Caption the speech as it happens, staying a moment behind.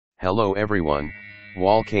Hello everyone,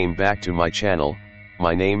 welcome back to my channel.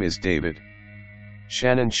 My name is David.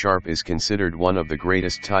 Shannon Sharpe is considered one of the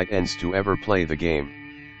greatest tight ends to ever play the game.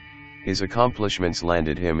 His accomplishments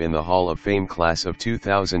landed him in the Hall of Fame class of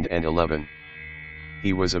 2011.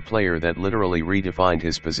 He was a player that literally redefined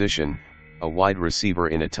his position, a wide receiver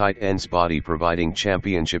in a tight end's body, providing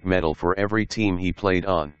championship medal for every team he played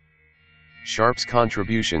on. Sharpe's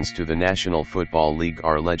contributions to the National Football League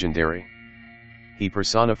are legendary. He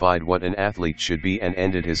personified what an athlete should be and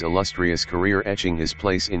ended his illustrious career etching his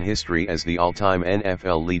place in history as the all-time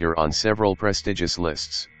NFL leader on several prestigious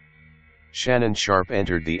lists. Shannon Sharpe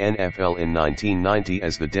entered the NFL in 1990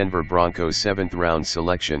 as the Denver Broncos' 7th-round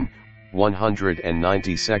selection,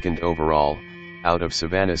 192nd overall, out of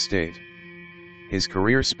Savannah State. His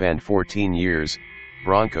career spanned 14 years,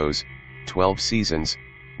 Broncos, 12 seasons,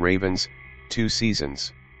 Ravens, 2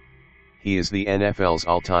 seasons. He is the NFL's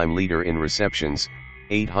all-time leader in receptions,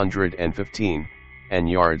 815, and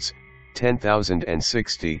yards,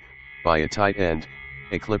 10,060, by a tight end,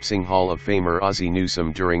 eclipsing Hall of Famer Ozzie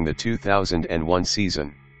Newsome during the 2001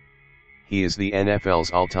 season. He is the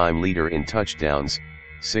NFL's all-time leader in touchdowns,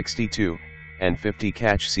 62, and 50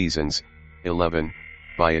 catch seasons, 11,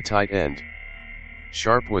 by a tight end.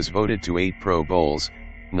 Sharpe was voted to 8 Pro Bowls,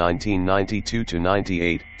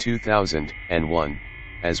 1992-98, 2001,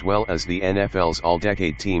 as well as the NFL's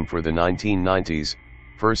All-Decade Team for the 1990s,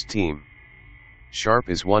 first team.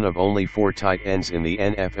 Sharpe is one of only 4 tight ends in the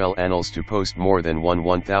NFL annals to post more than one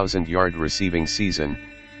 1,000-yard receiving season,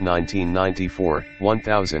 1994,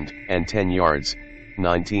 1,010 yards,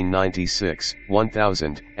 1996,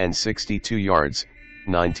 1,062 yards,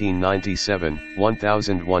 1997,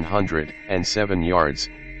 1,107 yards,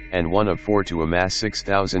 and one of 4 to amass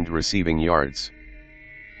 6,000 receiving yards.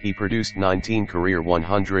 He produced 19 career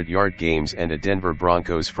 100-yard games and a Denver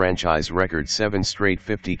Broncos franchise record 7 straight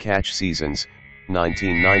 50-catch seasons,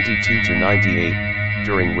 1992-98,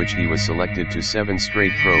 during which he was selected to 7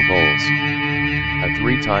 straight Pro Bowls. A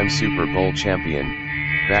 3-time Super Bowl champion,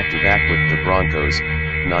 back-to-back with the Broncos,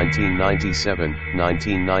 1997,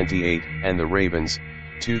 1998, and the Ravens,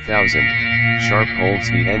 2000, Sharpe holds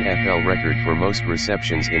the NFL record for most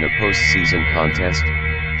receptions in a postseason contest,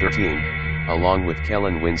 13. Along with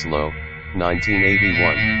Kellen Winslow,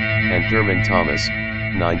 1981, and Thurman Thomas,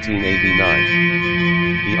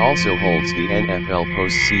 1989. He also holds the NFL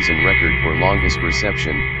postseason record for longest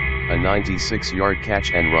reception, a 96-yard catch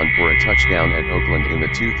and run for a touchdown at Oakland in the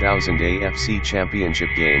 2000 AFC Championship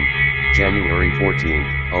game, January 14,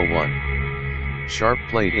 01. Sharpe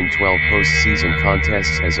played in 12 postseason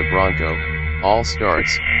contests as a Bronco, all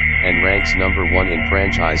starts, and ranks number 1 in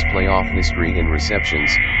franchise playoff history in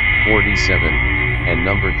receptions, 47, and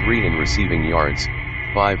number 3 in receiving yards,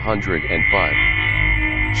 505.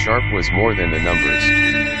 Sharpe was more than the numbers.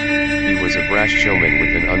 He was a brash showman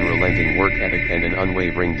with an unrelenting work ethic and an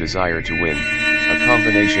unwavering desire to win, a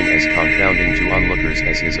combination as confounding to onlookers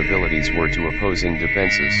as his abilities were to opposing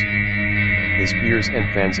defenses. His peers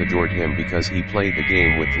and fans adored him because he played the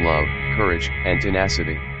game with love, courage, and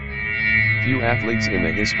tenacity. Few athletes in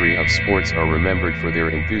the history of sports are remembered for their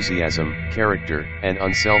enthusiasm, character, and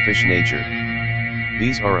unselfish nature.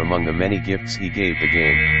 These are among the many gifts he gave the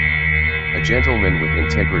game. A gentleman with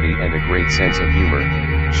integrity and a great sense of humor,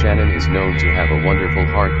 Shannon is known to have a wonderful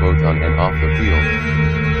heart both on and off the field.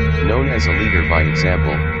 Known as a leader by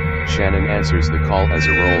example, Shannon answers the call as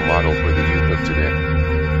a role model for the youth of today.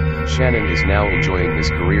 Shannon is now enjoying his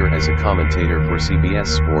career as a commentator for CBS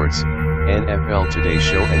Sports, NFL Today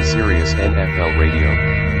Show and Sirius NFL Radio,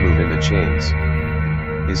 Moving the Chains.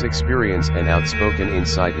 His experience and outspoken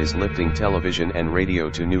insight is lifting television and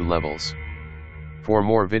radio to new levels. For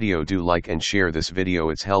more video, do like and share this video,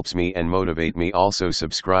 it helps me and motivate me. Also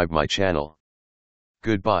subscribe my channel.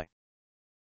 Goodbye.